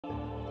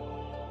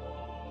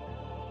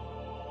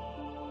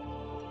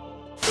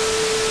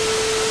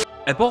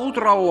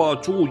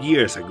About 2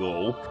 years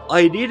ago,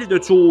 I did the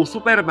 2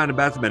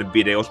 Superman-Batman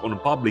videos on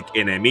Public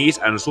Enemies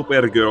and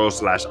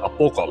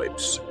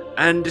Supergirl/Apocalypse.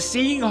 And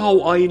seeing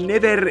how I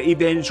never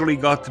eventually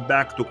got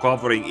back to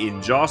covering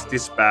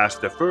Injustice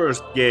past the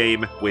first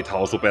game, with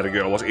how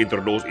Supergirl was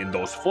introduced in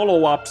those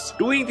follow-ups,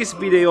 doing this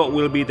video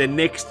will be the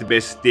next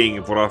best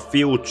thing for a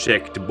few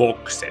checked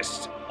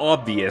boxes.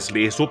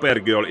 Obviously,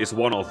 Supergirl is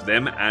one of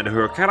them, and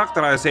her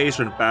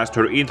characterization past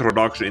her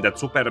introduction in that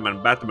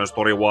Superman-Batman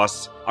story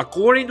was,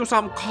 according to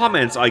some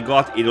comments I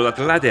got into that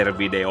latter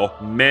video,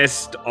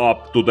 messed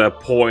up to the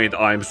point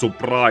I'm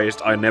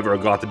surprised I never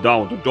got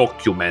down to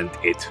document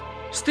it.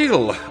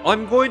 Still,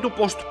 I'm going to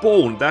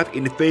postpone that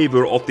in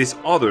favor of this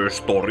other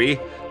story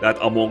that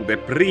among the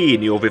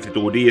pre-New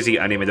 52 DC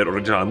animated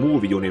original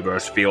movie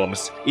universe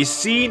films is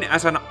seen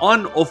as an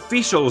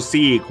unofficial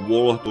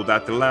sequel to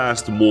that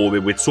last movie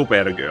with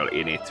Supergirl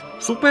in it.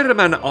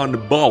 Superman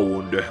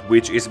Unbound,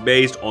 which is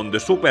based on the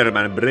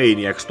Superman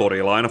Brainiac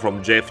storyline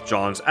from Geoff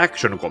Johns'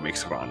 Action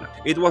Comics run.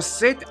 It was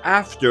set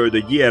after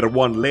the year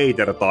 1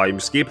 later time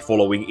skip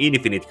following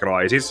Infinite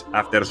Crisis,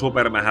 after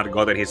Superman had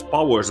gotten his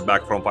powers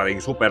back from fighting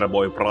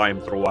Superboy Prime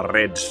through a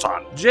red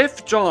sun.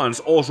 Geoff Johns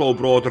also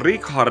brought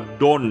Richard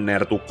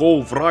Donner to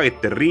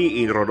co-write the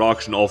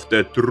reintroduction of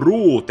the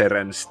true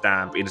Terrence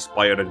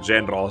Stamp-inspired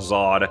General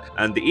Zod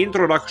and the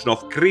introduction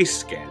of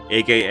Chris Kent,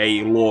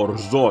 aka Lord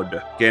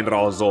Zod,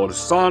 General Zod's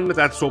son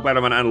that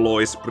Superman and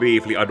Lois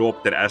briefly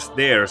adopted as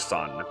their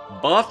son.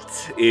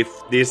 But if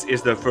this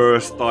is the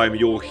first time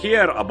you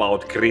hear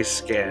about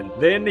Chris Kent,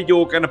 then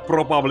you can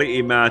probably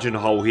imagine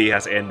how he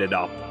has ended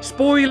up.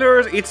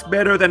 Spoilers, it's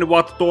better than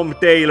what Tom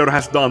Taylor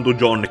has done to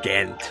John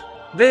Kent.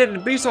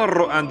 Then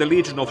Bizarro and the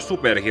Legion of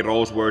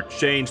Superheroes were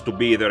changed to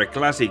be their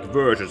classic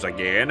versions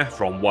again,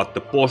 from what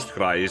the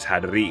post-crisis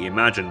had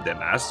reimagined them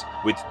as,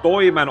 with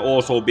Toyman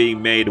also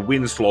being made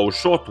Winslow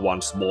shot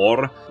once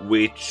more,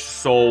 which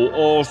so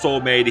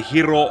also made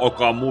Hiro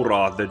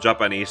Okamura, the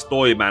Japanese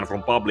Toyman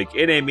from Public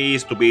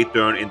Enemies, to be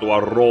turned into a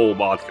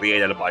robot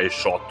created by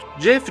Shot.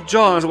 Geoff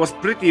Johns was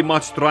pretty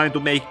much trying to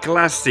make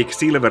classic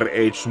Silver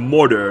Age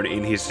modern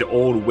in his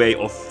own way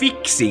of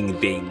fixing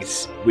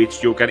things,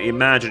 which you can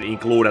imagine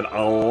included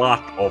a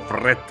lot of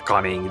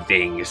retconning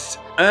things.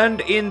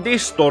 And in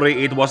this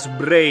story it was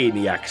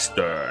Brainiac's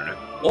turn.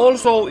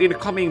 Also in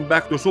coming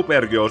back to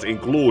Supergirl's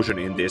inclusion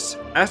in this,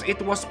 as it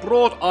was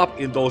brought up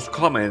in those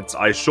comments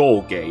I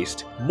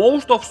showcased,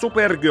 most of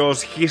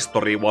Supergirl's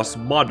history was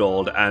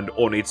muddled and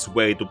on its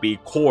way to be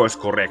course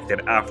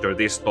corrected after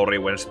this story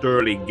when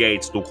Sterling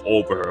Gates took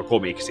over her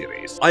comic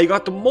series. I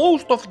got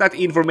most of that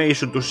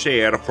information to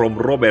share from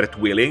Robert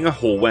Willing,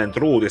 who went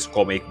through this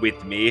comic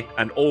with me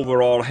and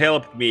overall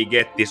helped me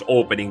get this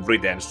opening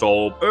written,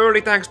 so early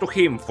thanks to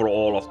him for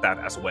all of that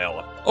as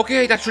well.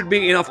 Okay, that should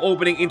be enough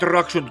opening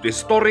introduction to this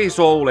story,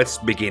 so let's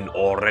begin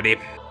already.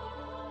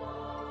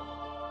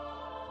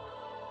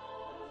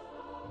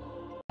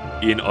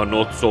 In a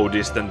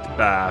not-so-distant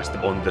past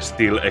on the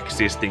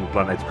still-existing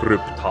planet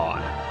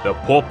Krypton, the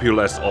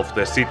populace of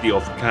the city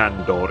of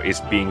Kandor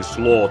is being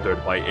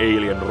slaughtered by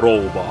alien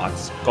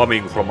robots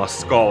coming from a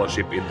skull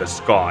ship in the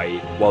sky,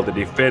 while the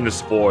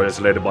defense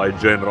forces led by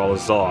General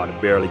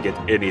Zod barely get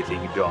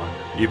anything done.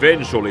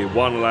 Eventually,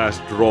 one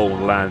last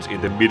drone lands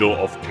in the middle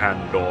of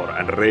Kandor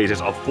and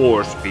raises a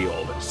force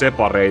field,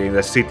 separating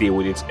the city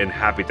with its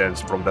inhabitants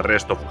from the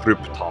rest of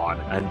Krypton,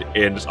 and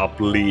ends up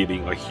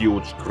leaving a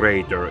huge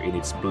crater in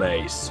its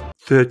place.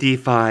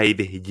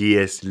 35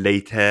 years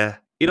later.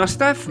 In a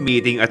staff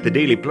meeting at the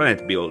Daily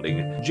Planet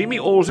building, Jimmy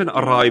Olsen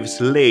arrives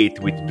late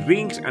with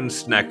drinks and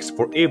snacks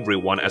for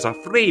everyone as a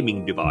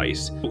framing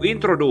device to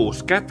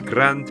introduce Cat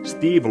Grant,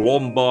 Steve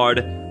Lombard,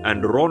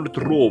 and Ron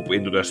Troop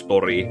into the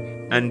story,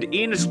 and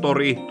in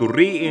story to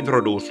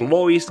reintroduce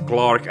Lois,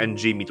 Clark, and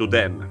Jimmy to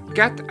them.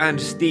 Cat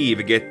and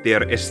Steve get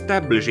their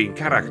establishing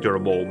character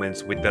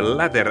moments, with the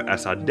latter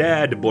as a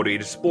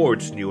dad-bodied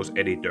sports news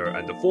editor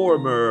and the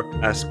former,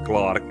 as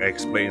Clark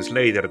explains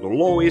later to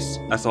Lois,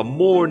 as a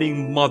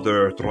mourning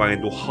mother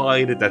trying to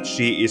hide that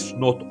she is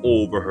not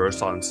over her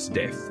son's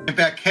death. In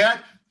fact,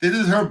 Cat, this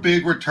is her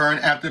big return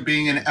after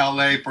being in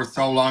LA for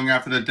so long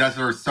after the death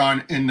of her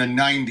son in the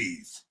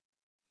 90s.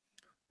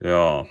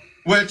 Yeah.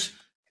 Which,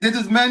 this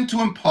is meant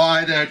to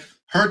imply that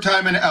her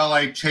time in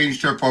LA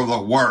changed her for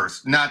the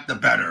worse, not the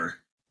better.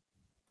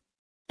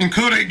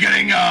 Including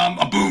getting,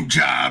 a boob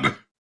job.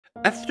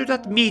 After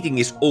that meeting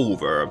is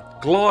over,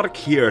 Clark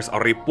hears a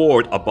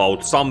report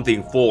about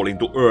something falling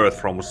to Earth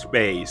from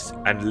space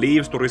and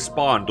leaves to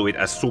respond to it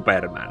as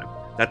Superman.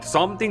 That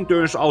something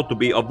turns out to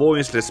be a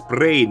voiceless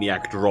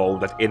Brainiac drone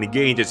that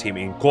engages him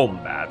in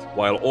combat,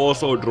 while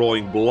also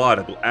drawing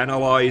blood to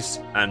analyze,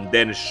 and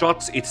then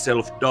shuts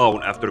itself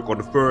down after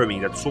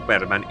confirming that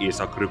Superman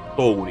is a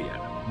Kryptonian.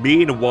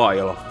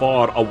 Meanwhile,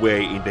 far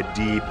away in the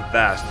deep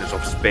vastness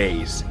of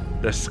space,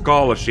 the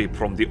skull ship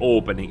from the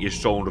opening is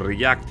shown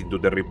reacting to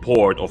the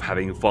report of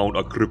having found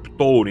a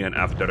Kryptonian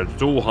after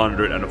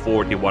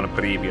 241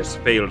 previous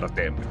failed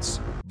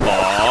attempts.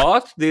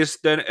 But this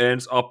then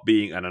ends up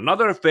being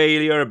another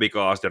failure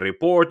because the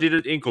report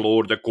didn't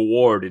include the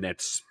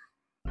coordinates.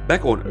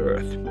 Back on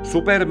Earth,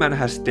 Superman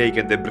has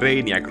taken the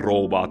Brainiac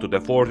robot to the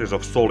Fortress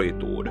of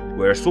Solitude,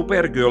 where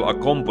Supergirl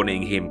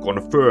accompanying him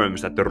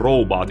confirms that the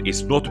robot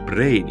is not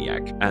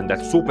Brainiac, and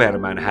that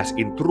Superman has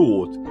in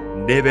truth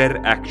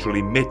never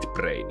actually met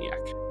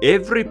Brainiac.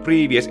 Every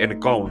previous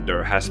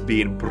encounter has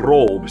been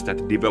probes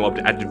that developed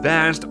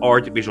advanced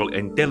artificial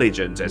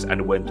intelligences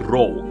and went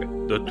rogue.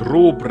 The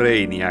true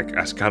Brainiac,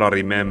 as Kara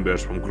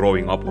remembers from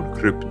growing up on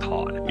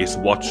Krypton, is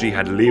what she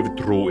had lived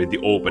through in the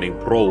opening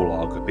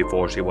prologue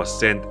before she was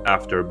sent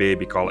after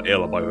baby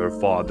Kal-El by her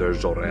father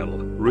Zor-El.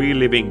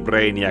 Reliving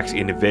Brainiac's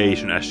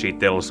invasion as she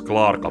tells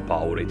Clark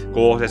about it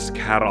causes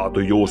Kara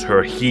to use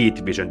her heat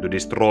vision to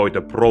destroy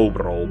the probe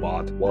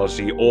robot, while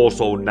she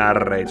also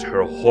narrates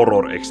her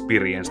horror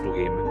experience to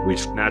him,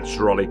 which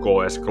naturally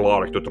causes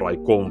Clark to try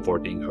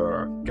comforting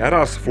her.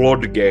 Kara's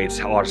floodgates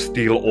are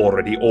still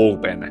already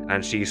open,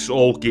 and she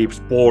so keeps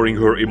pouring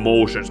her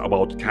emotions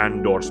about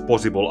Kandor's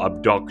possible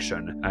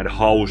abduction and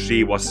how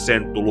she was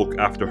sent to look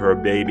after her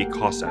baby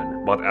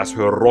cousin, but as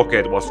her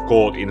rocket was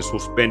caught in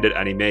suspended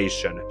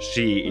animation,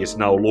 she is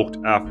now looked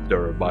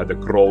after by the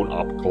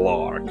grown-up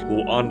Clark,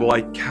 who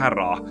unlike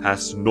Kara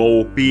has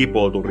no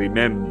people to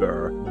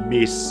remember,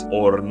 miss,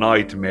 or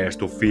nightmares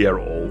to fear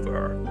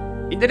over.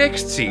 In the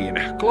next scene,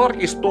 Clark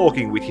is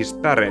talking with his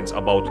parents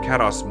about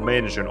Kara's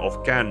mention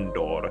of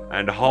Kandor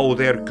and how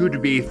there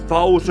could be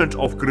thousands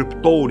of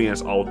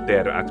Kryptonians out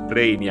there at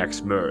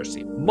Brainiac's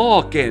mercy.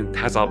 Ma Kent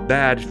has a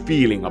bad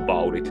feeling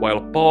about it,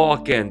 while Pa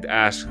Kent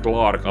asks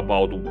Clark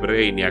about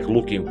Brainiac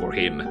looking for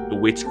him, to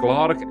which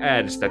Clark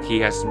adds that he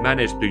has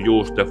managed to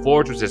use the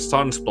Fortress's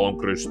Sunstone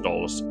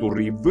crystals to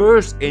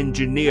reverse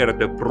engineer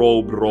the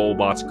probe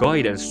robot's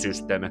guidance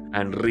system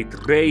and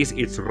retrace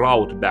its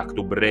route back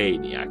to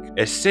Brainiac.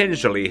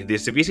 Essentially,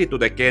 this visit to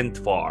the Kent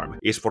farm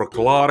is for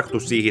Clark to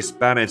see his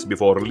parents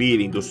before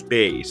leaving to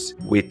space,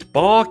 with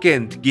Pa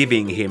Kent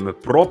giving him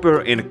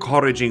proper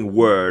encouraging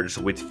words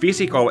with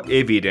physical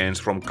evidence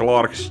from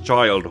Clark's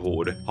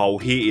childhood how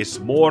he is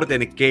more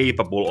than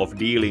capable of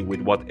dealing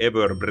with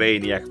whatever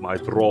Brainiac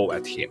might throw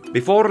at him.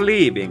 Before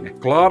leaving,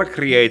 Clark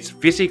creates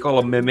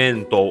physical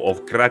memento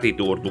of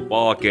gratitude to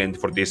Pa Kent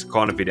for this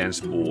confidence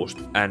boost.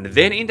 And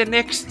then in the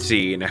next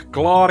scene,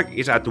 Clark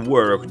is at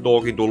work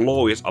talking to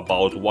Lois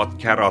about what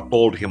Kara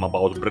told him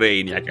about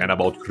Brainiac and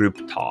about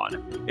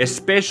Krypton.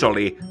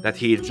 Especially that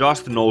he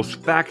just knows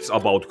facts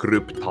about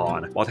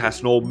Krypton, but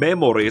has no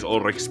memories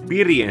or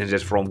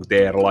experiences from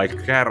there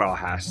like Kara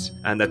has,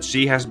 and that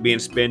she has been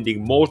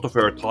spending most of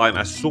her time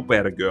as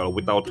Supergirl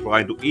without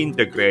trying to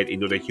integrate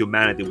into the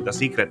humanity with a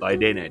secret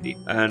identity.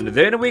 And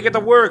then we get a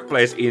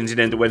workplace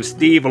incident when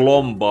Steve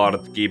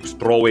Lombard keeps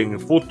throwing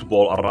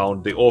football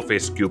around the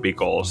office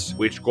cubicles,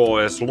 which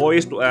causes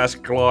Lois to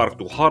ask Clark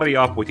to hurry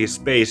up with his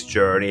space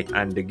journey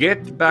and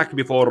get back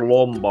before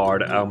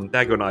Lombard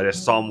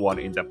antagonizes someone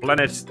in the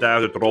planet's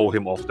staff to throw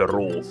him off the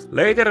roof.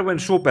 Later, when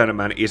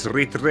Superman is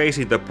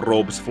retracing the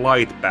probe's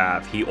flight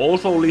path, he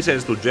also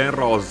listens to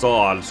General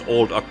Zod's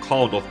old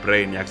account of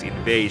Brainiac's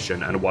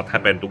invasion and what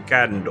happened to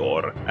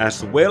Kandor,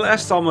 as well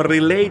as some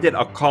related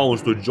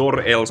accounts to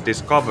Jor-El's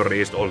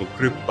discoveries or to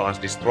Krypton's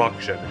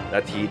destruction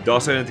that he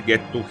doesn't get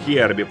to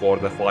hear before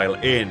the file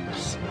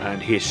ends,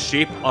 and his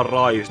ship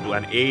arrives to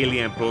an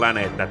alien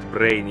planet that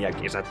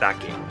Brainiac is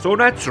attacking. So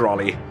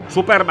naturally,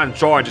 Superman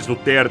charges to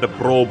tear the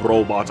probe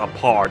robots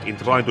apart in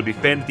trying to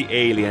defend the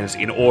aliens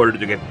in order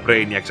to get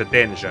Brainiac's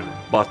attention,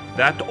 but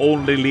that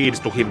only leads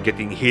to him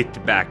getting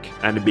hit back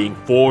and being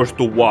forced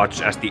to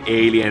watch as the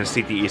alien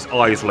city is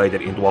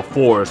isolated into a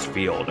force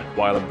field,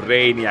 while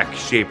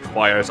Brainiac's ship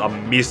fires a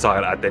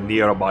missile at the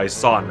nearby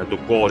sun to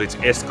cause its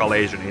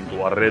escalation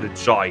into a red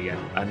giant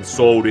and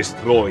so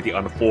destroy the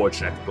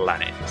unfortunate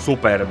planet.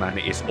 Superman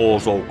is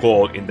also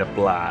caught in the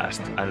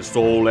blast and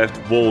so left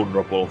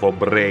vulnerable for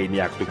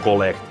Brainiac to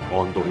collect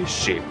onto his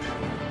ship.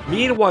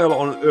 Meanwhile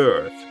on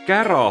Earth,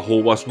 Kara,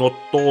 who was not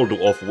told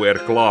of where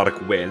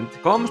Clark went,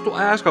 comes to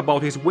ask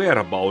about his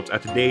whereabouts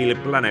at Daily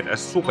Planet as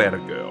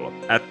Supergirl,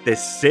 at the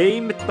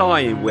same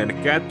time when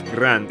Cat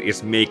Grant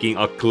is making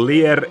a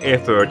clear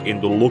effort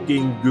into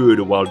looking good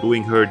while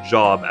doing her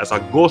job as a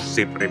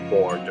gossip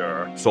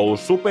reporter. So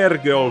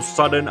Supergirl's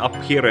sudden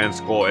appearance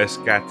causes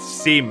Cat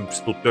simps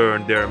to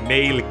turn their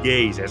male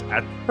gazes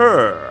at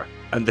her.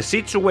 And the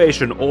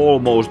situation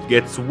almost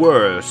gets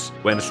worse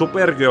when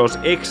Supergirl's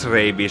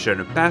X-ray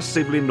vision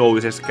passively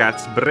notices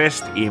Cat's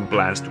breast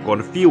implants to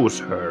confuse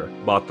her,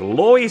 but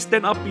Lois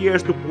then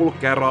appears to pull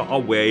Kara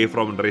away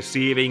from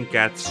receiving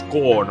Cat's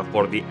scorn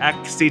for the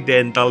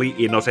accidentally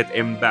innocent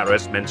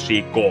embarrassment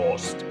she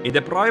caused. In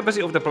the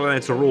privacy of the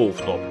planet's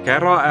rooftop,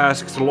 Kara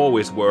asks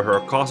Lois where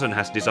her cousin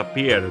has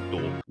disappeared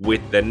to,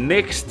 with the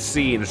next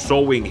scene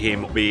showing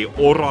him be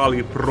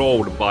orally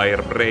probed by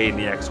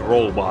Brainiac's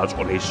robots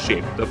on his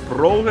ship. The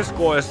process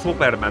causes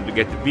Superman to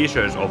get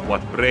visions of what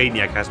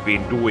Brainiac has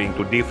been doing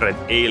to different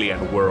alien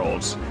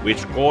worlds,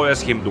 which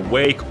causes him to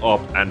wake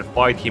up and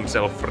fight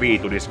himself free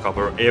to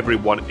discover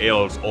everyone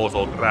else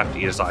also trapped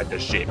inside the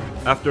ship.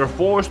 After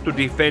forced to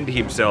defend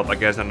himself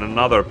against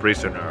another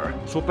prisoner,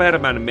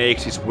 Superman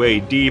makes his way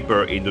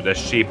deeper into the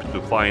ship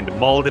to find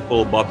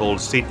multiple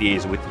bottled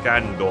cities with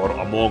Kandor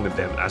among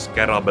them as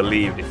Kara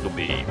believed it to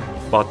be.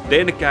 But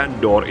then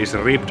Kandor is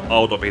ripped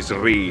out of his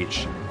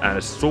reach,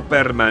 and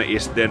Superman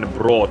is then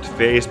brought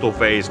face to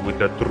face with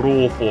the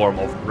true form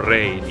of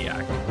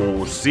Brainiac,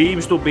 who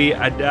seems to be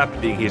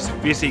adapting his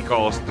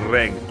physical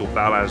strength to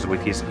balance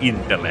with his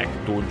intellect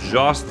to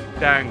just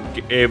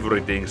tank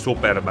everything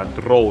Superman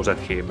throws at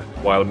him,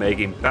 while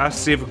making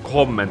passive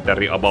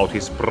commentary about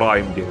his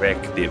Prime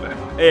Directive,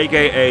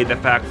 aka the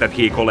fact that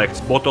he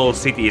collects bottled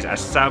cities as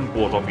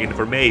samples of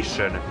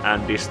information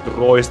and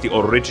destroys the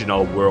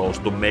original worlds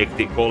to make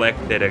the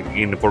collected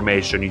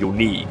information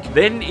unique.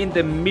 Then in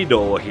the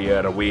middle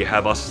here we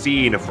have a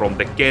scene from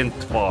the Kent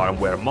farm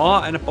where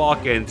Ma and Pa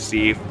Kent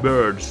see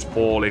birds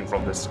falling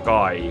from the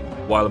sky,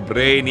 while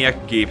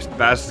Brainiac keeps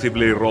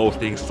passively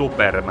roasting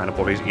Superman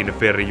for his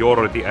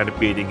inferiority and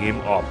beating him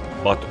up,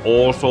 but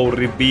also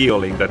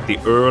revealing that the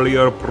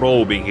earlier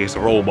probing his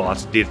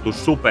robots did to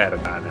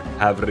Superman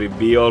have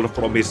revealed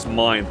from his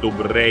mind to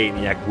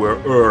Brainiac where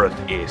Earth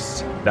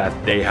is, that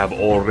they have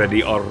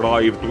already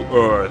arrived to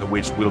Earth,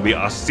 which will be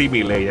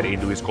assimilated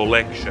into his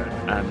collection,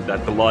 and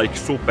that like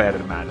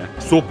Superman,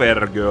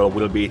 Supergirl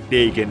will be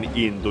taken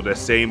into the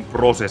same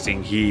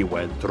processing he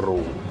went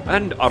through.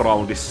 And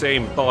around the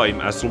same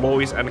time as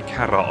Lois and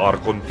Kara are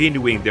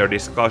continuing their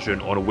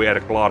discussion on where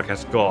Clark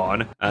has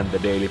gone, and the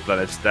Daily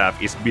Planet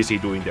staff is busy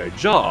doing their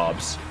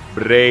jobs,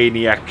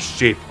 Brainiac's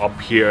ship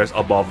appears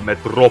above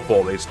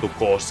Metropolis to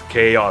cause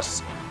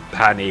chaos,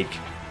 panic,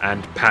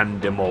 and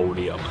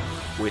pandemonium,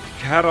 with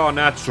Kara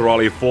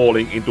naturally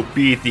falling into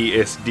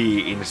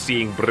PTSD in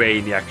seeing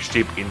Brainiac's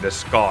ship in the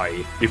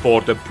sky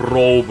before the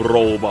probe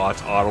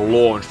robots are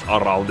launched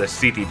around the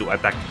city to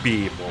attack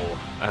people,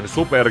 and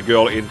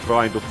Supergirl, in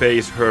trying to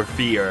face her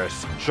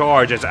fears,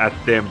 charges at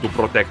them to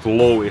protect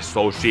Lois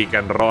so she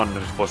can run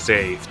for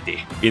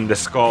safety. In the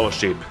Skull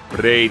ship,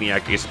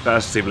 Brainiac is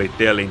passively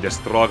telling the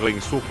struggling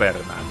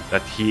Superman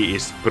that he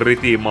is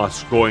pretty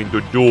much going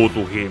to do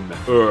to him,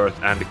 Earth,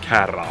 and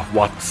Kara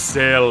what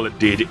Cell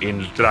did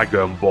in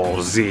Dragon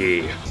Ball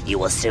Z. You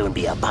will soon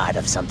be a part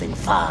of something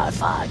far,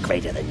 far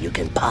greater than you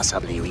can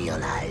possibly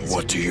realize.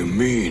 What do you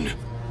mean?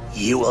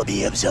 You will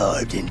be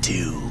absorbed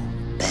into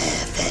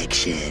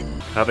perfection.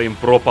 Having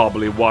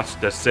probably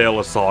watched the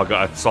Cell saga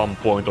at some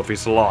point of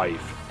his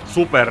life,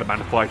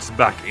 Superman fights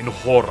back in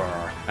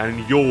horror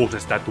and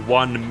uses that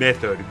one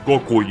method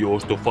Goku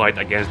used to fight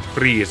against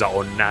Frieza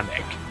on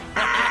Namek.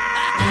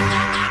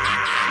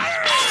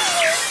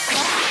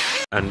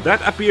 And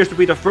that appears to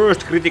be the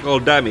first critical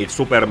damage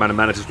Superman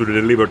manages to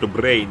deliver to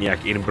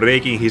Brainiac in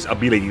breaking his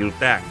ability to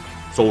tank.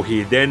 So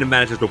he then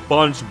manages to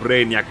punch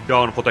Brainiac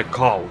down for the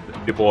count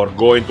before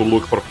going to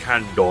look for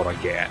Kandor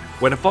again.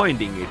 When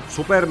finding it,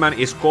 Superman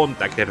is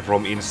contacted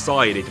from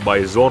inside it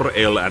by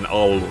Zor-El and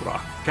Allura,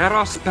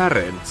 Kara's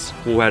parents,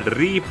 who had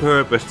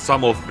repurposed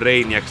some of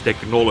Brainiac's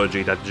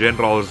technology that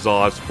General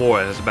Zod's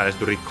forces managed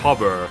to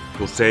recover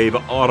to save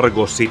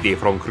Argo City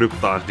from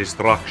Krypton's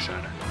destruction,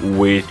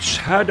 which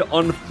had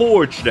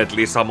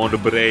unfortunately summoned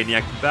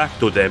Brainiac back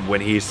to them when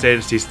he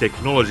sensed his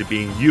technology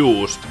being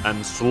used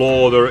and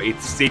slaughter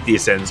its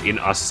citizens in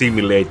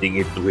assimilating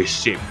it to his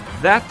ship.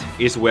 That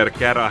is where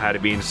Kara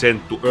had been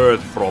sent to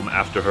Earth from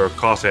after her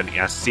cousin,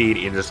 as seen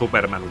in the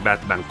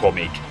Superman-Batman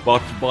comic.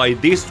 But by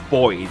this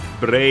point,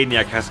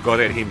 Brainiac has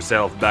gotten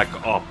himself back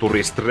up to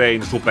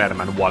restrain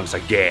Superman once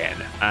again,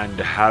 and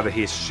have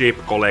his ship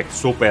collect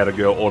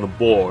Supergirl on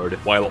board,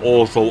 while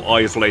also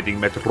isolating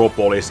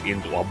Metropolis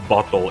into a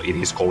bottle in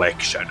his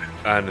collection.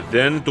 And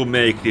then to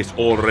make this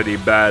already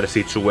bad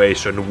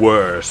situation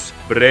worse,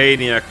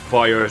 Brainiac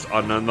fires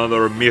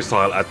another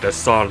missile at the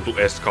sun to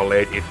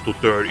escalate it to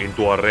turn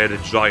into a red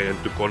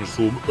giant to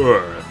consume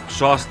Earth,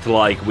 just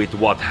like with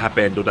what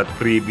happened to that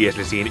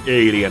previously seen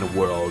alien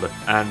world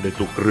and to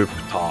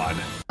Krypton.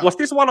 Was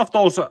this one of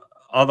those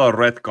other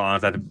retcons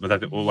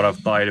that would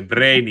have tied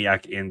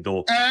Brainiac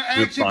into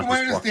actually, from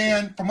what I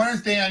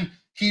understand,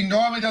 he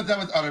normally does that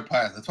with other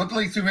planets. It's what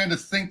leads Superman to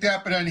think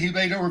that, but then he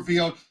later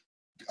revealed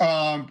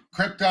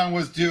Krypton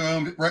was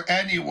doomed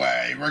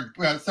anyway.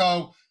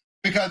 So,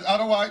 because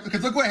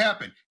look what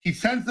happened. He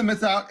sends the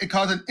missile out, it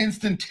caused an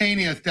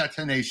instantaneous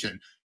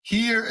detonation.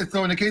 Here,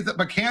 so in the case that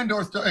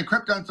Kandor and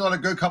Krypton still had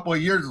a good couple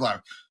of years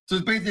left. So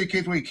it's basically a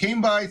case where he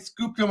came by,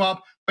 scooped him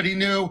up, but he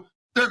knew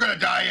they're gonna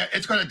die.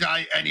 It's gonna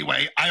die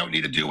anyway. I don't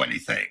need to do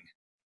anything.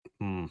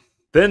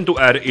 Then to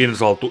add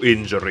insult to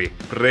injury,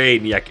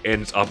 Brainiac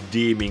ends up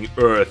deeming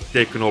Earth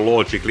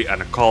technologically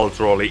and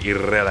culturally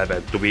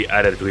irrelevant to be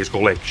added to his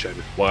collection,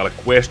 while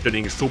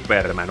questioning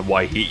Superman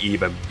why he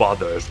even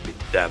bothers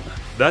with them.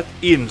 That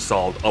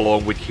insult,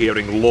 along with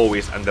hearing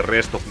Lois and the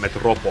rest of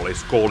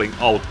Metropolis calling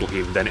out to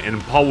him, then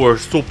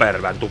empowers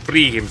Superman to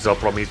free himself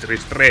from his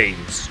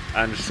restraints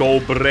and show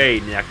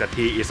Brainiac that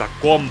he is a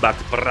combat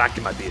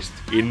pragmatist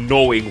in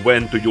knowing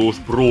when to use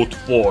brute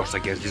force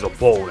against his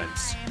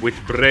opponents. With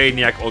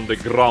Brainiac on the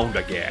ground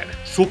again,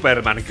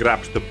 Superman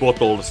grabs the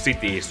bottled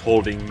cities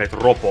holding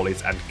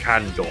Metropolis and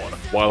Kandor,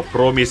 while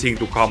promising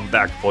to come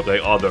back for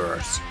the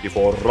others,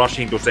 before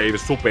rushing to save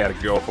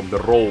Supergirl from the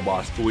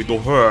robots doing to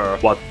her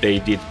what they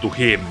did to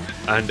him,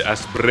 and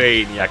as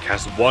Brainiac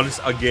has once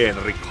again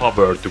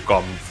recovered to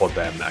come for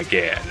them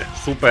again.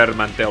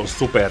 Superman tells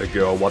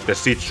Supergirl what the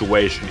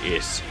situation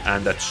is,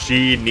 and that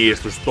she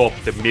needs to stop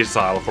the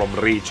missile from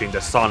reaching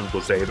the sun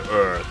to save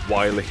Earth,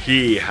 while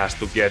he has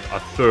to get a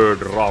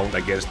third round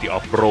against the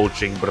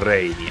approaching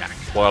Brainiac.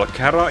 While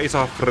Kara is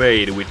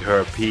afraid with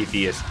her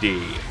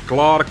PTSD,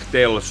 Clark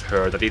tells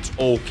her that it's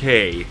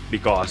okay,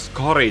 because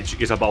courage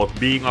is about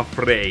being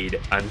afraid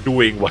and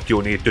doing what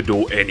you need to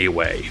do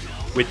anyway.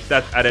 With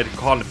that added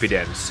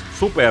confidence,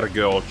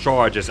 Supergirl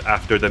charges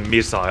after the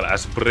missile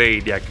as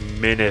Brainiac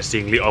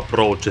menacingly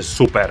approaches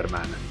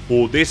Superman,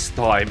 who this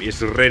time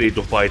is ready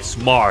to fight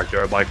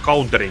smarter by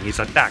countering his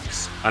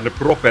attacks, and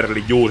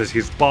properly uses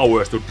his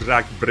powers to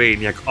drag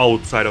Brainiac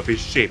outside of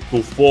his ship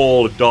to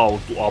fall down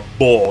to a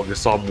bog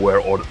somewhere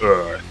on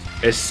Earth.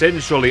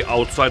 Essentially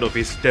outside of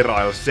his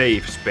sterile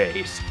safe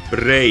space,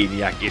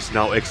 Brainiac is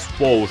now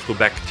exposed to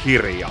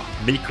bacteria,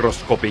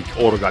 microscopic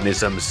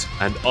organisms,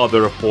 and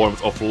other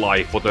forms of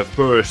life for the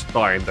first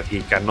time that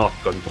he cannot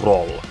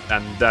control.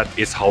 And that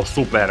is how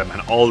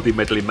Superman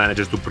ultimately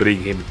manages to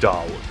bring him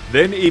down.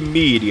 Then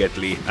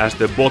immediately, as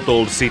the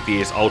bottled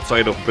cities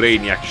outside of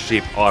Brainiac's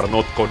ship are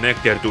not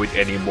connected to it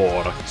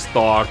anymore,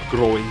 start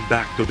growing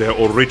back to their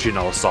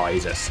original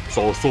sizes.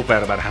 So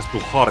Superman has to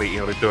hurry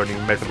in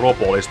returning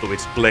Metropolis to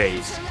its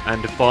place,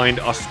 and find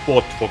a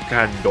spot for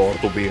Kandor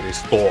to be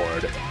restored.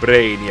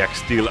 Brainiac,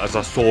 still as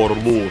a sore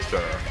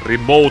loser,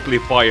 remotely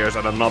fires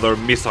at another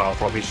missile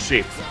from his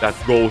ship that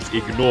goes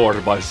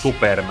ignored by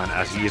Superman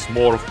as he is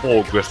more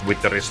focused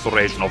with the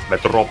restoration of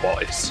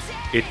Metropolis.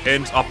 It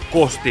ends up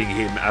costing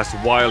him, as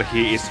while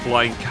he is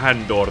flying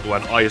Kandor to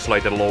an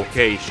isolated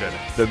location,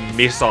 the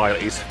missile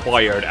is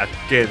fired at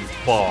Kent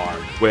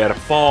Farm, where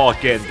Pa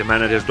Kent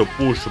manages to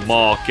push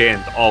Ma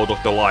Kent out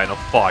of the line of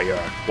fire,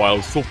 while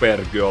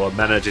Supergirl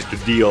manages to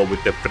deal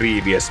with the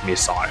previous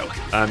missile.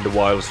 And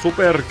while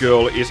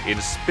Supergirl is in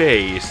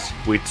space,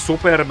 with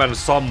Superman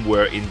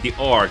somewhere in the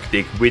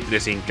Arctic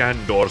witnessing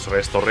Kandor's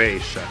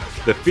restoration,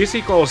 the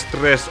physical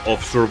stress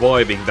of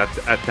surviving that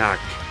attack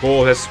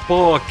causes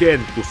Pa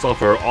Kent to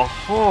suffer a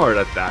heart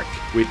attack,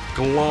 with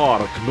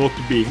Clark not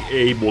being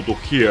able to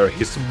hear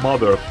his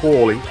mother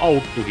calling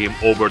out to him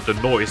over the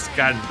noise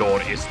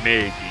Kandor is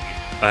making.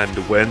 And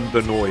when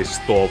the noise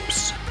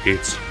stops,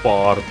 it's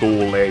far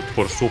too late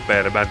for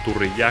Superman to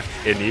react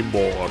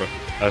anymore,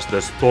 as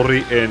the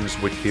story ends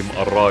with him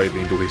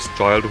arriving to his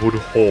childhood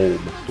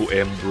home to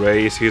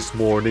embrace his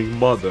mourning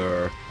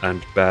mother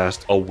and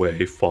passed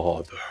away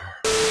father.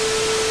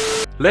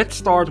 Let's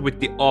start with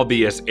the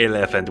obvious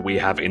elephant we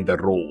have in the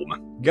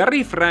room.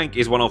 Gary Frank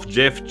is one of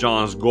Geoff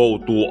Johns'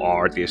 go-to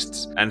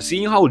artists, and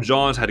seeing how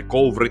Johns had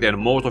co-written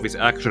most of his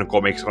Action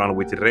Comics run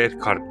with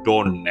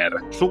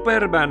redone,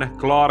 Superman,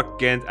 Clark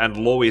Kent, and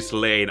Lois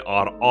Lane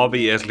are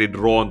obviously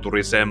drawn to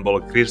resemble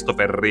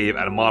Christopher Reeve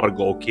and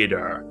Margot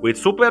Kidder, with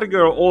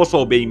Supergirl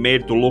also being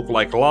made to look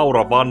like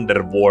Laura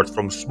Vandervoort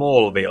from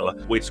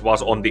Smallville, which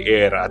was on the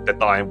air at the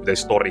time the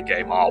story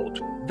came out.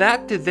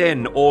 That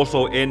then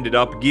also ended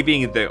up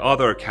giving the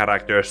other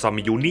characters some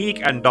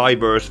unique and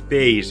diverse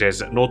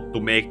faces, not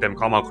to make them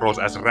come across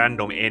as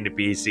random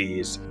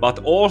NPCs, but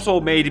also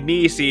made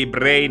me see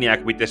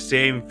Brainiac with the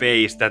same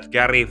face that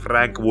Gary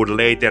Frank would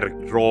later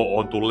draw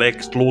onto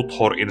Lex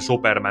Luthor in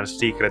Superman's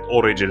secret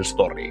origin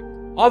story.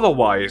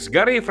 Otherwise,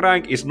 Gary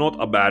Frank is not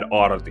a bad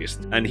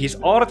artist, and his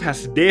art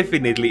has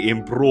definitely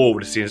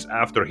improved since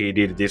after he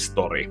did this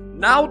story.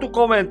 Now to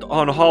comment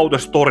on how the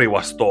story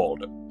was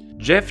told.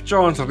 Geoff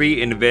Johns'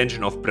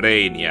 reinvention of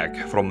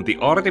Brainiac from the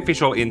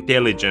artificial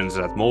intelligence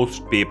that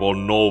most people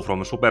know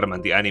from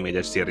Superman the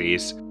Animated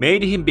Series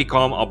made him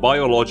become a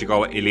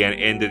biological alien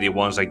entity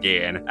once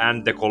again,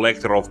 and the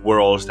collector of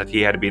worlds that he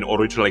had been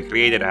originally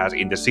created as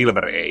in the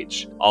Silver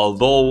Age,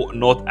 although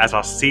not as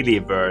a silly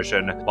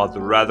version, but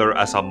rather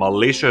as a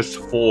malicious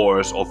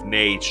force of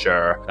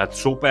nature that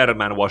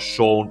Superman was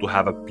shown to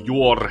have a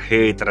pure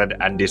hatred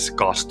and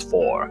disgust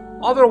for.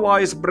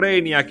 Otherwise,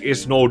 Brainiac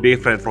is no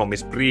different from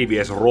his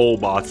previous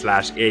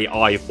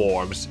robot/AI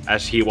forms,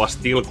 as he was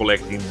still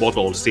collecting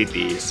bottled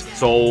cities.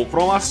 So,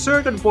 from a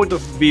certain point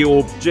of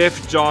view,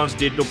 Geoff Johns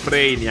did to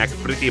Brainiac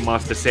pretty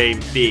much the same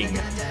thing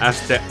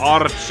as the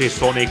Archie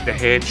Sonic the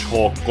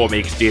Hedgehog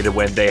comics did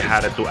when they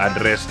had to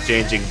address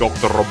changing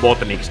Dr.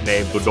 Robotnik's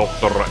name to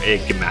Dr.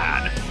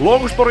 Eggman.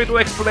 Long story to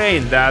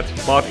explain that,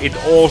 but it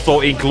also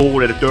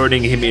included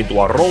turning him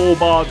into a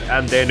robot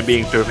and then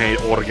being made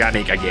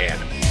organic again.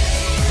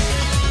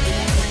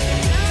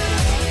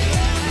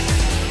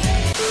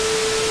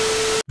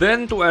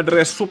 Then to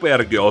address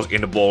Supergirl's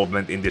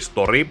involvement in this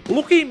story,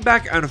 looking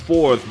back and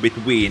forth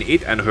between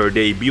it and her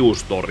debut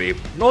story,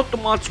 not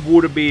much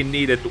would be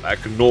needed to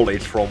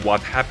acknowledge from what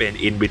happened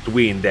in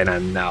between then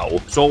and now,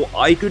 so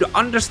I could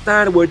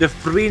understand where the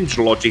fringe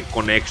logic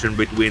connection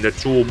between the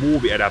two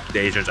movie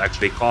adaptations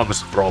actually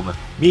comes from,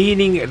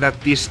 meaning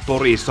that this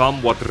story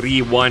somewhat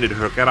rewinded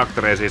her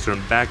characterization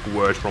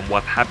backwards from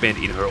what happened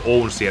in her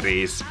own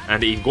series,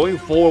 and in going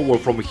forward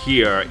from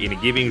here in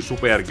giving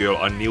Supergirl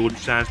a new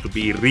chance to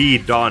be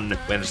redone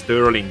when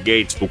Sterling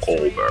Gates took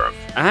over.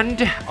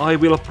 And I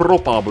will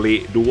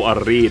probably do a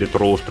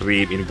read-through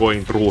stream in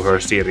going through her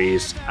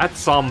series at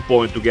some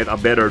point to get a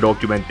better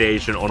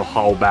documentation on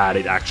how bad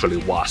it actually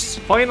was.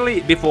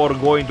 Finally, before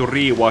going to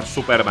rewatch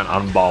Superman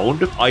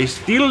Unbound, I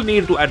still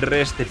need to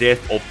address the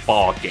death of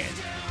Pa Kent.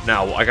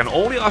 Now, I can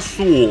only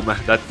assume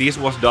that this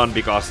was done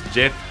because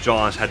Geoff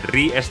Johns had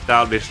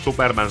re-established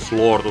Superman's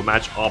lore to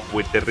match up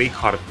with the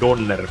Richard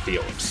Donner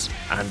films,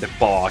 and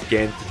Pa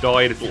Kent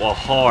died to a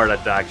heart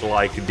attack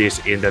like this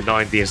in the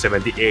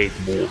 1978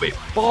 movie.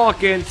 Pa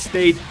Kent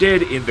stayed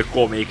dead in the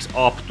comics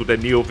up to the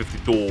New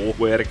 52,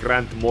 where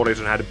Grant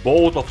Morrison had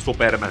both of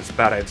Superman's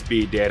parents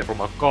be dead from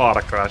a car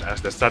crash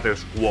as the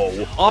status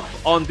quo, up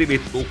until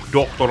it took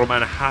Dr.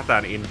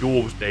 Manhattan in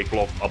Doomsday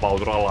Clock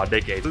about a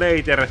decade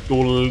later to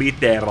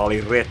literally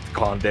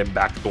retcon them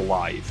back to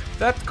life.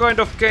 That kind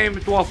of came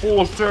to a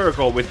full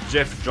circle with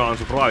Geoff Johns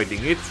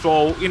writing it,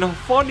 so in a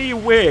funny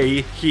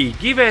way, he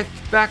giveth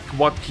back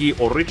what he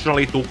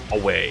originally took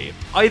away.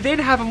 I then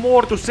have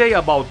more to say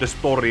about the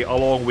story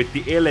along with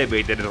the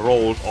elevated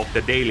roles of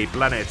the Daily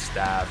Planet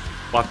staff,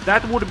 but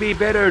that would be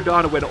better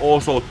done when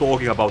also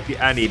talking about the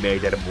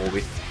animated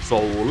movie, so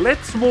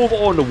let's move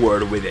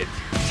onward with it.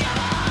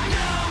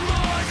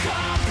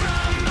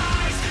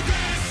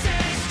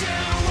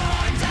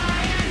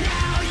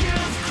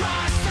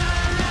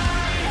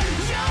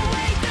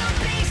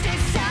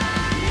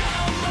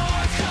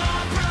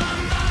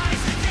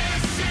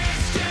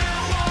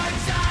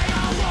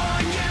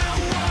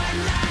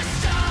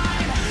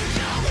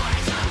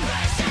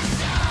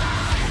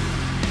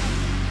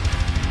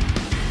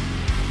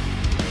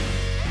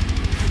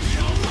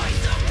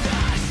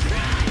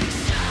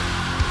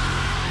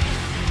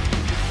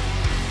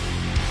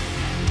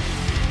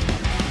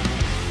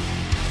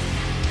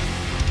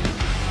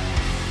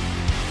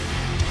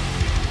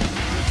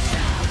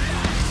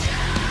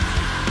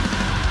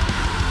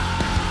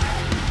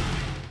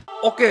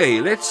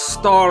 Okay, let's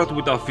start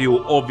with a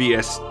few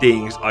obvious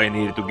things I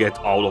need to get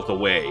out of the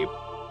way.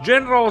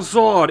 General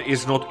Zod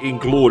is not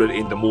included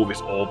in the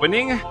movie's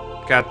opening.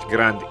 Cat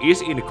Grant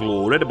is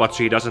included, but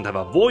she doesn't have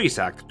a voice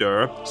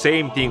actor.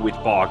 Same thing with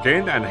Pa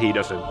Kent, and he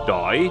doesn't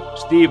die.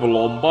 Steve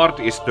Lombard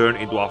is turned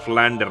into a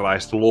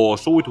Flanderized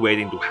lawsuit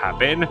waiting to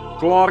happen.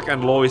 Clark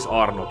and Lois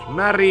are not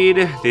married.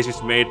 This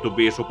is made to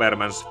be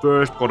Superman's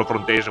first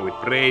confrontation with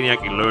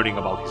Brainiac in learning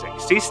about his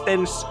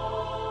existence.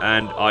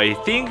 And I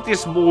think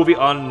this movie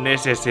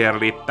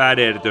unnecessarily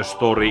padded the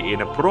story in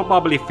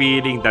probably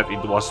feeling that it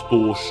was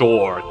too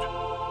short.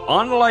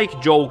 Unlike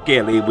Joe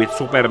Kelly with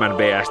Superman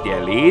vs the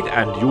Elite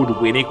and Jude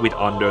Winnick with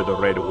Under the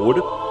Red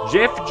Hood,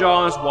 Geoff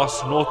Johns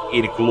was not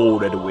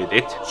included with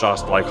it,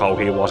 just like how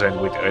he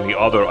wasn't with any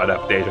other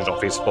adaptations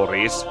of his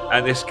stories,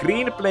 and the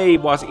screenplay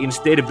was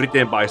instead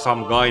written by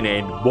some guy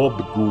named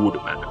Bob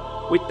Goodman.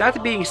 With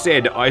that being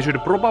said, I should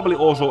probably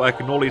also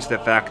acknowledge the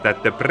fact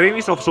that the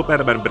premise of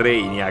Superman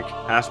Brainiac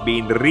has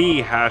been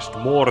rehashed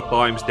more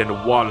times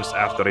than once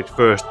after it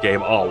first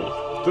came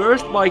out.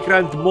 First by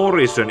Grant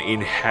Morrison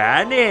in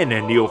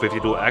Hanen New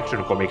 52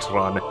 Action Comics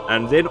run,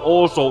 and then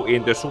also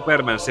in the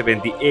Superman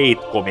 78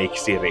 comic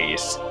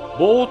series.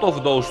 Both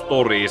of those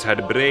stories had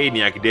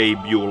Brainiac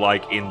debut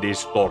like in this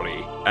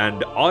story,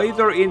 and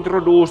either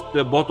introduced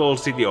the bottle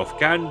city of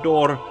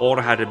Kandor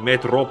or had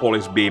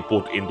Metropolis be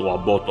put into a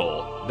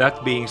bottle.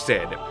 That being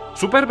said,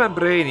 Superman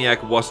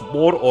Brainiac was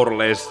more or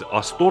less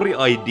a story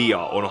idea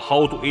on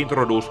how to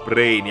introduce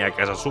Brainiac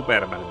as a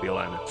Superman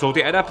villain, so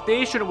the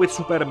adaptation with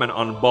Superman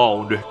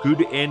Unbound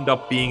could end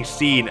up being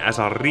seen as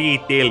a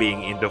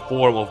retelling in the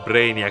form of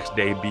Brainiac's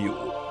debut.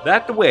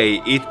 That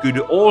way, it could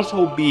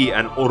also be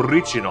an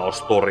original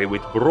story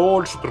with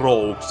broad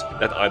strokes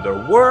that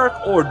either work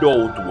or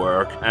don't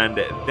work, and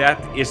that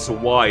is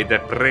why the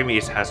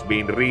premise has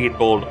been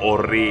retold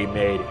or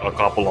remade a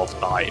couple of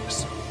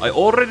times. I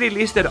already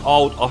listed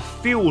out a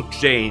few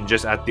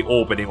changes at the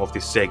opening of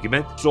this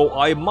segment, so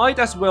I might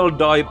as well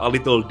dive a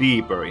little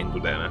deeper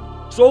into them.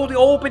 So the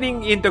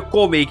opening in the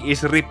comic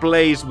is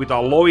replaced with a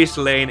Lois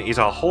Lane is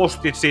a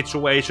hostage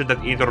situation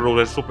that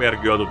introduces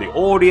Supergirl to the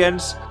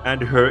audience,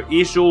 and her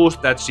issues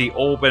that she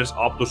opens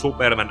up to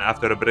Superman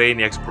after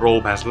Brainiac's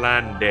probe has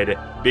landed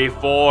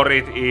before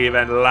it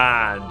even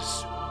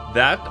lands.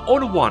 That,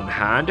 on one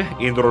hand,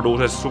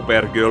 introduces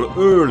Supergirl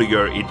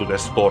earlier into the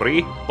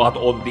story, but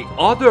on the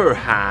other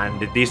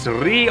hand, this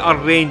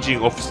rearranging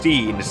of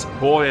scenes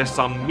causes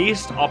some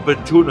missed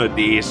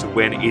opportunities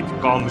when it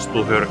comes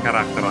to her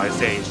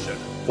characterization.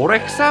 For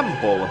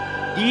example,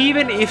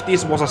 Even if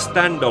this was a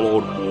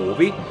standalone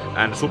movie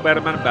and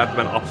Superman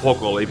Batman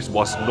Apocalypse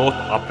was not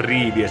a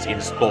previous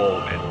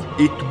installment,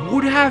 it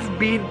would have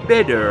been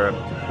better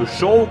to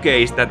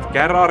showcase that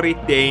Kara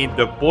retained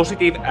the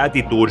positive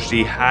attitude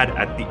she had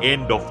at the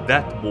end of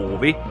that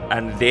movie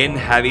and then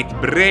have it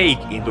break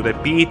into the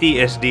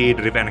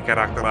PTSD-driven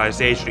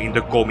characterization in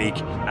the comic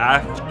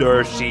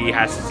after she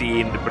has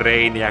seen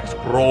Brainiac's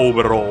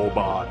probe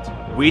robot,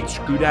 which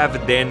could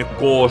have then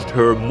caused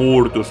her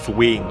mood to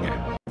swing.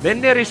 Then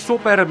there is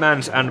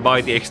Superman's and by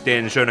the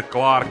extension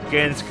Clark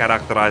Kent's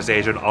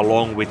characterization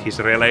along with his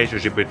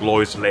relationship with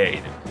Lois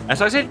Lane.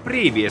 As I said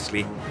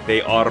previously,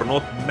 they are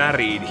not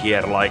married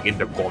here like in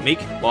the comic,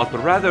 but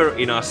rather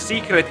in a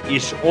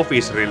secret-ish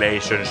office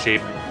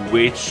relationship,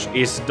 which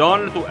is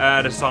done to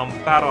add some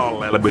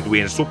parallel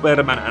between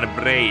Superman and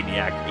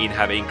Brainiac in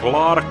having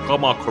Clark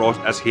come across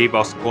as he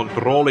was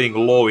controlling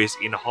Lois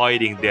in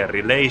hiding their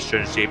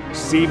relationship,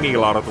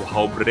 similar to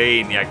how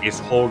Brainiac is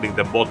holding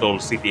the bottle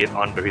cities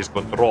under his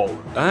control.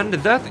 And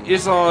that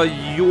is a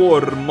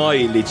your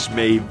mileage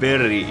may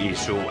vary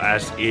issue,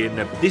 as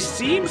in, this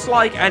seems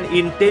like an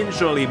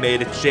intentionally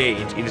made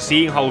change in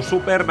seeing how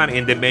Superman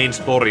in the main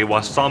story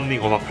was something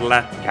of a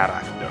flat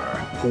character,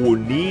 who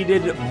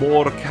needed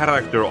more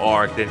character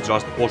arc than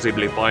just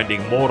possibly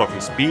finding more of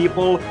his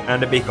people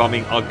and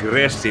becoming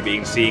aggressive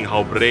in seeing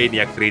how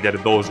Brainiac treated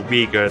those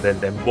weaker than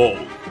them both.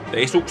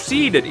 They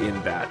succeeded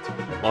in that,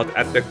 but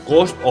at the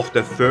cost of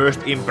the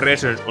first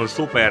impressions on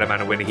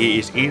Superman when he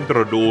is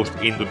introduced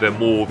into the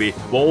movie,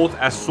 both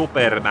as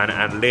Superman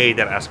and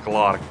later as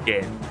Clark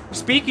Kent.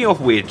 Speaking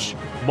of which,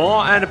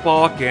 Ma and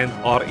Pa Kent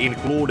are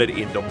included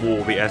in the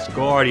movie as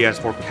guardians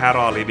for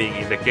Kara living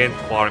in the Kent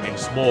farm in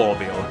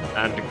Smallville,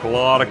 and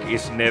Clark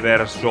is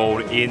never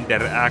shown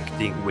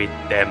interacting with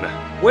them.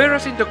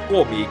 Whereas in the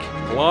comic,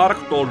 Clark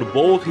told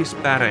both his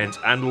parents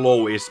and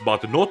Lois,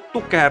 but not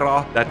to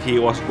Kara, that he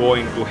was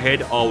going to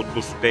head out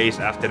to space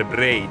after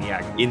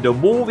Brainiac. In the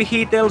movie,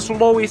 he tells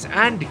Lois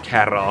and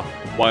Kara,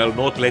 while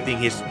not letting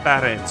his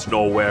parents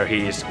know where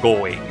he is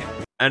going.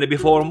 And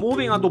before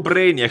moving on to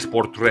Brainiac's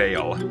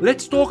portrayal,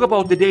 let's talk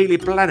about the Daily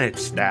Planet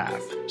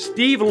staff.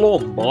 Steve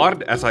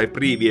Lombard, as I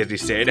previously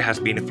said, has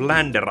been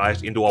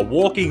Flanderized into a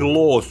walking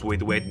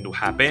lawsuit waiting to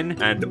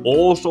happen, and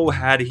also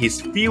had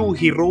his few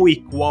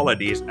heroic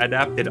qualities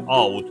adapted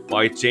out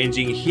by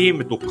changing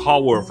him to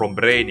cower from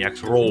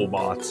Brainiac's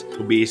robots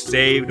to be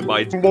saved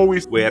by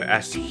Lois,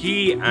 whereas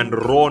he and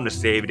Ron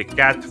saved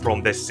Cat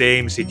from the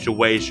same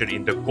situation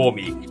in the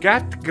comic.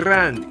 Cat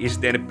Grant is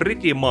then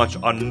pretty much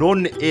a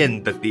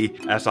non-entity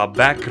as a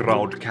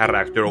background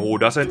character who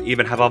doesn't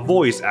even have a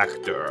voice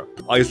actor.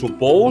 I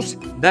suppose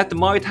that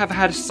might have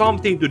had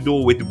something to do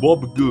with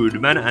Bob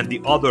Goodman and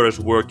the others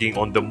working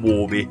on the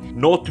movie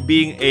not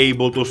being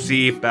able to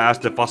see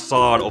past the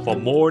facade of a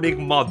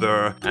mourning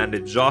mother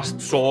and just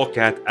saw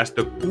Cat as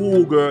the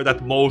cougar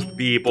that most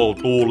people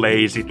too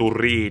lazy to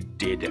read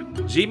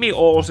did. Jimmy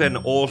Olsen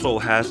also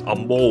has a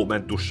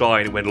moment to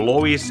shine when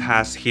Lois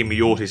has him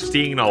use his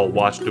signal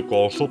watch to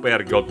call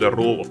Supergirl to the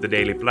roof of the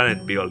Daily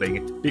Planet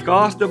building,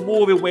 because the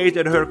movie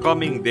waited her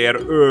coming there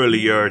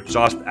earlier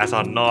just as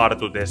a nod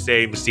to the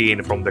same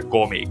scene from the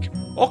comic.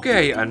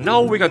 Okay, and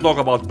now we can talk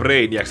about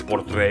Brainiac's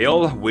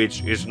portrayal,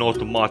 which is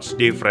not much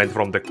different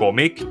from the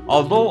comic,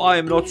 although I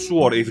am not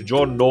sure if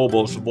John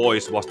Noble's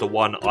voice was the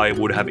one I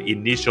would have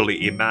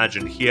initially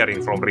imagined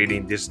hearing from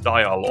reading this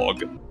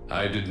dialogue.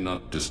 I did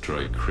not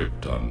destroy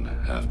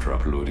Krypton after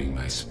uploading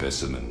my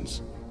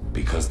specimens,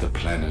 because the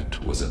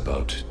planet was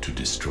about to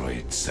destroy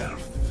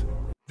itself.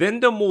 Then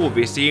the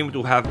movie seemed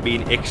to have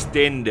been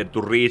extended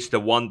to reach the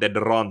wanted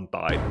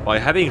runtime, by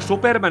having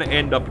Superman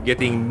end up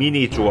getting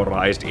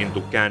miniaturized into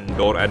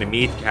Kandor and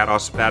meet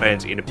Kara's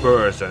parents in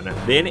person,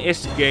 then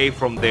escape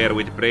from there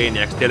with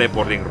Brainiac's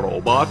teleporting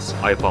robots,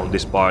 I found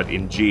this part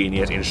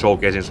ingenious in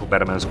showcasing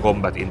Superman's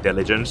combat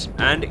intelligence,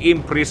 and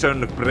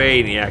imprison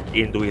Brainiac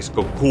into his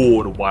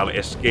cocoon while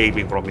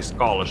escaping from his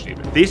skull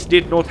ship. This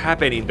did not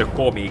happen in the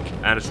comic,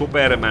 and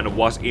Superman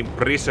was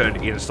imprisoned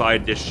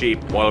inside the ship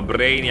while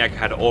Brainiac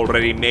had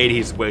already made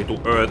his way to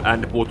Earth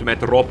and put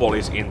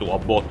Metropolis into a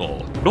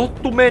bottle.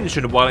 Not to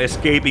mention, while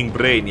escaping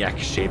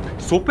Brainiac's ship,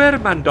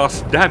 Superman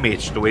does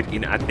damage to it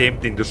in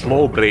attempting to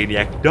slow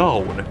Brainiac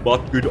down,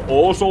 but could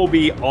also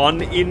be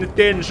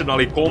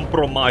unintentionally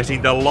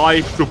compromising the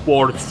life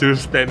support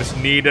systems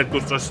needed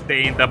to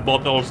sustain the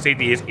bottle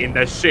cities in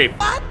the ship.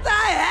 What the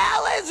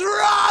hell is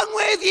wrong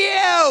with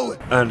you?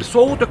 And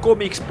so the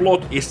comic's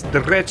plot is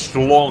stretched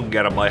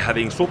longer by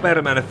having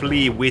Superman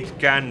flee with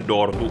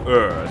Kandor to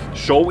Earth,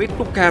 show it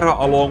to Kara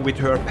along with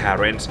her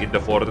parents in the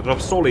Fortress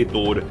of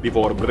Solitude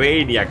before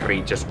Brainiac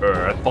reaches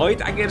Earth,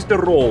 fight against the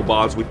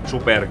robots with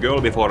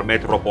Supergirl before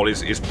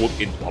Metropolis is put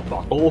into a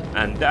battle,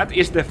 and that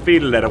is the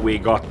filler we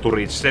got to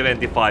reach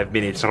 75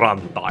 minutes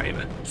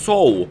runtime.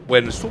 So,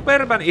 when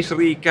Superman is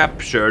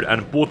recaptured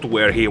and put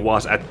where he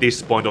was at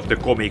this point of the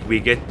comic, we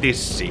get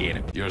this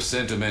scene. Your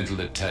sentimental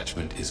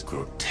attachment is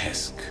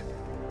grotesque.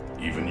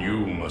 Even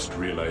you must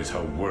realize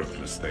how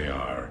worthless they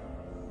are.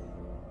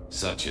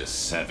 Such a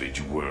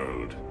savage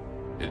world.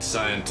 Its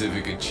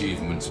scientific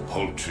achievements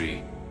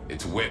paltry,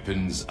 its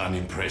weapons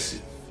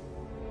unimpressive.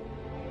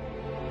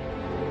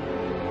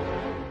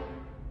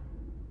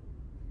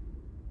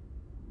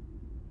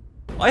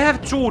 I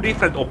have two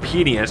different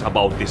opinions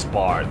about this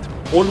part.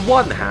 On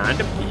one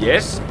hand,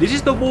 yes, this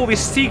is the movie's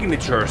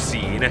signature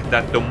scene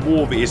that the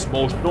movie is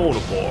most known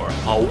for.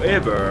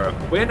 However,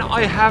 when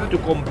I have to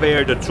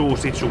compare the two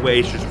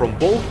situations from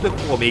both the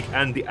comic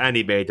and the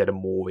animated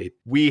movie,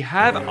 we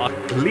have a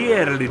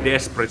clearly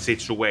desperate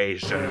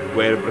situation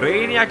where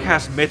Brainiac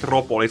has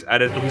Metropolis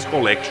added to his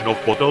collection of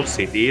bottled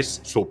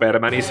cities,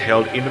 Superman is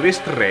held in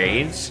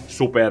restraints,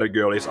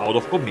 Supergirl is out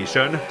of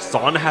commission,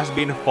 Sun has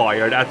been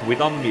fired at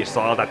with a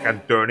missile that can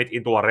turn it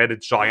into a red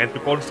giant to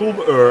consume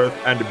Earth,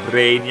 and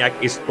Brainiac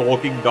is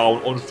talking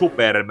down on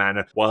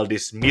Superman while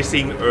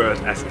dismissing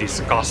Earth as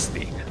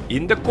disgusting.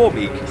 In the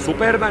comic,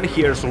 Superman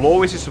hears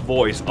Lois's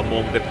voice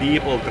among the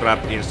people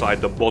trapped inside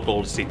the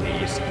bottled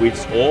cities, which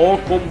all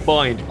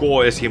combined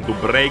cause him to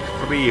break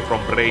free from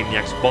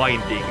Brainiac's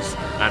bindings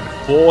and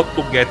fought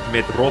to get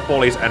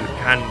Metropolis and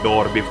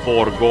Kandor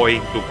before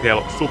going to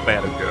help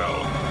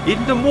Supergirl.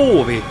 In the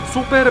movie,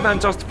 Superman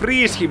just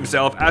frees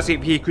himself as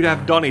if he could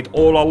have done it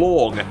all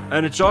along,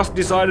 and just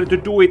decided to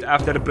do it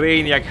after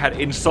Brainiac had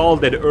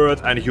insulted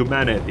Earth and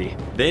humanity.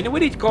 Then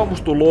when it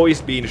comes to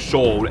Lois being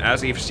shown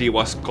as if she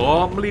was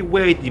calmly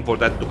waiting for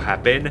that to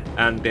happen,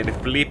 and then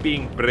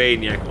flipping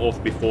Brainiac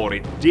off before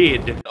it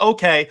did.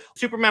 Okay,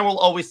 Superman will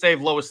always save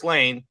Lois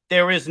Lane.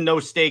 There is no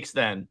stakes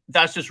then.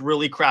 That's just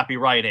really crappy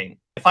writing.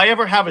 If I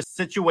ever have a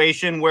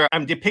situation where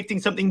I'm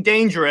depicting something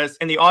dangerous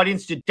and the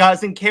audience just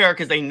doesn't care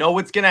because they know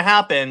what's gonna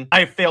happen,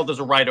 I failed as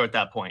a writer at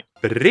that point.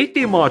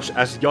 Pretty much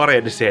as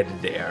Jared said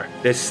there,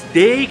 the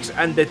stakes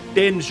and the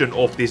tension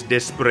of this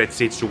desperate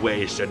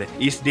situation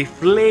is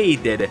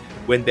deflated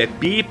when the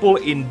people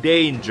in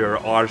danger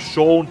are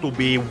shown to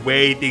be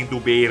waiting to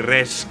be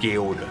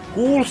rescued.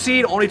 Cool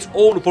scene on its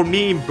own for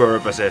meme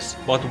purposes,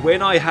 but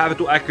when I have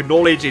to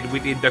acknowledge it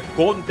within the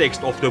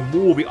context of the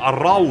movie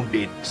around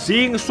it,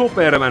 seeing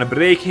Superman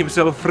break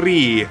himself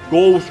free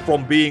goes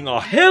from being a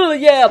hell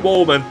yeah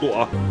moment to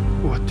a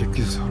what took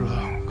you so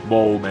long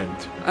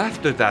moment.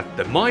 After that,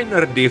 the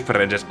minor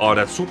differences are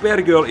that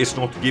Supergirl is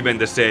not given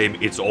the same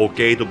 "it's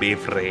okay to be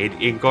afraid"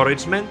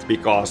 encouragement,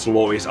 because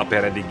Lois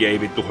apparently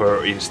gave it to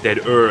her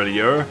instead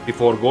earlier,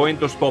 before going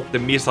to stop the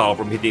missile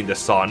from hitting the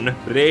sun,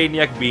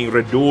 Brainiac being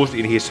reduced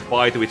in his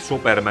fight with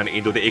Superman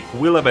into the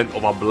equivalent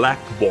of a black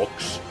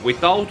box,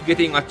 without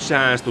getting a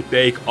chance to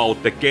take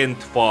out the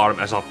Kent farm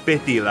as a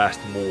petty last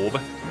move,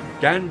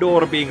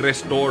 Kandor being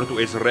restored to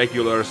its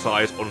regular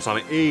size on some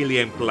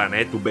alien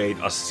planet to bait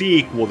a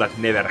sequel that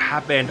never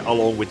happened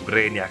along with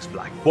Brainiac's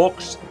black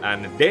box,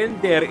 and then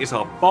there is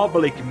a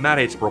public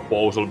marriage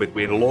proposal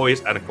between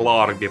Lois and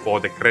Clark before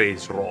the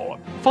credits roll.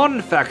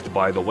 Fun fact,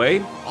 by the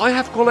way, I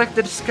have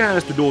collected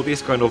scans to do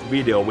this kind of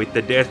video with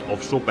the death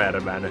of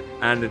Superman,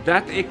 and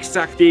that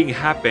exact thing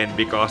happened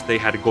because they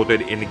had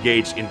gotten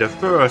engaged in the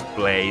first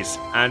place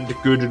and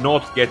could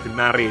not get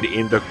married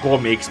in the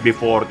comics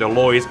before the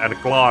Lois and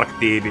Clark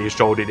TV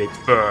show did it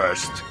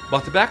first.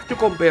 But back to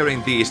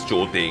comparing these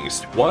two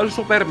things. While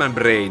Superman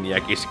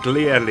Brainiac is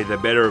clearly the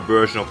better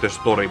version of the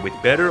story with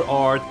better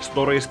art,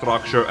 story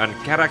structure and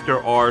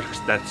character arcs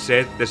that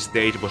set the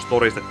stage for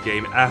stories that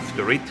came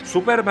after it,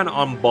 Superman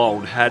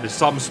Unbound had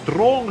some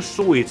strong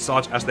suits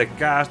such as the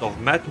cast of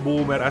Matt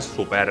Boomer as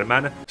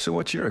Superman. So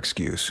what's your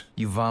excuse?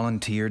 You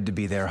volunteered to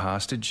be their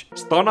hostage?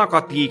 Stana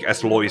Teague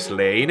as Lois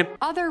Lane.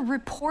 Other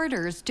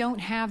reporters don't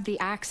have the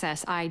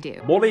access I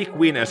do. Molly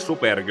Quinn as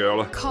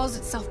Supergirl. Calls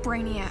itself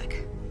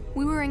Brainiac.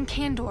 We were in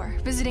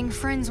Kandor, visiting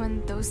friends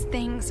when those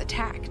things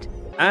attacked.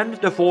 And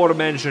the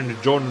aforementioned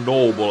John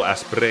Noble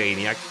as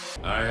Brainiac.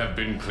 I have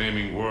been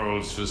claiming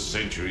worlds for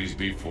centuries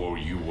before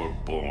you were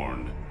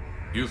born.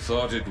 You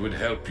thought it would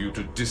help you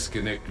to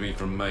disconnect me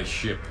from my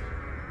ship.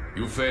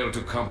 You failed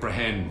to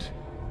comprehend.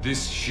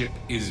 This ship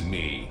is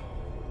me.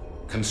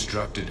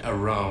 Constructed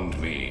around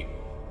me.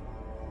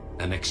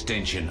 An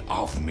extension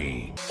of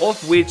me.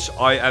 Of which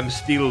I am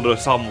still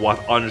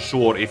somewhat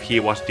unsure if he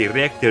was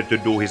directed to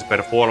do his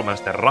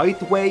performance the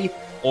right way,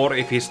 or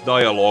if his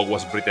dialogue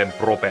was written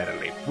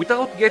properly.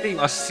 Without getting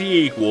a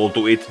sequel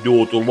to it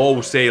due to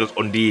low sales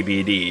on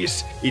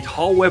DVDs, it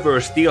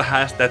however still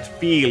has that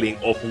feeling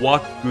of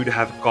what could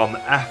have come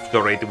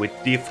after it with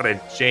different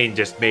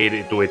changes made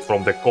into it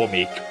from the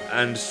comic.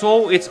 And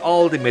so it's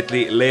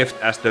ultimately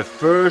left as the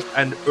first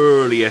and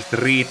earliest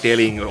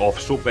retelling of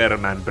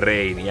Superman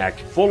Brainiac,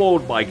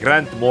 followed by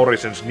Grant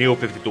Morrison's New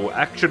 52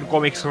 Action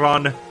Comics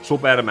run,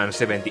 Superman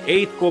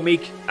 78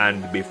 comic,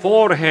 and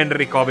before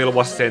Henry Cavill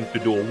was sent to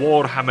do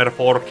Warhammer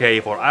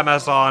 4K for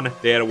Amazon,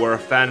 there were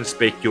fan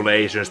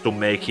speculations to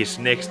make his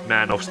next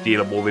Man of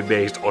Steel movie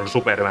based on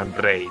Superman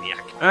Brainiac.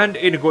 And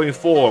in going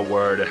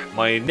forward,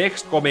 my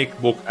next comic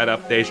book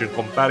adaptation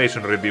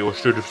comparison review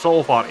should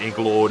so far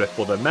include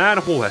For the Man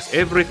Who Has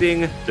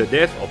Everything, The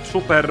Death of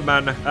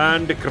Superman,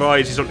 and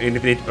Crisis on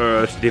Infinite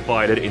Earths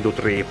divided into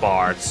 3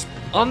 parts.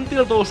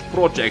 Until those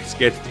projects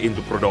get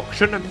into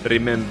production,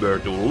 remember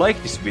to like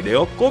this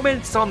video,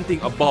 comment something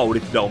about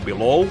it down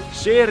below,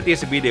 share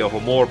this video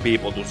for more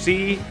people to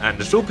see,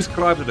 and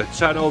subscribe to the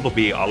channel to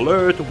be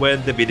alert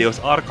when the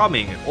videos are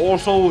coming.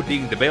 Also,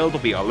 ding the bell to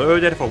be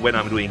alerted for when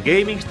I'm doing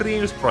gaming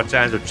streams for a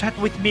chance to chat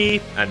with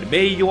me, and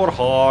may your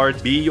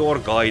heart be your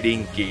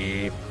guiding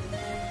key.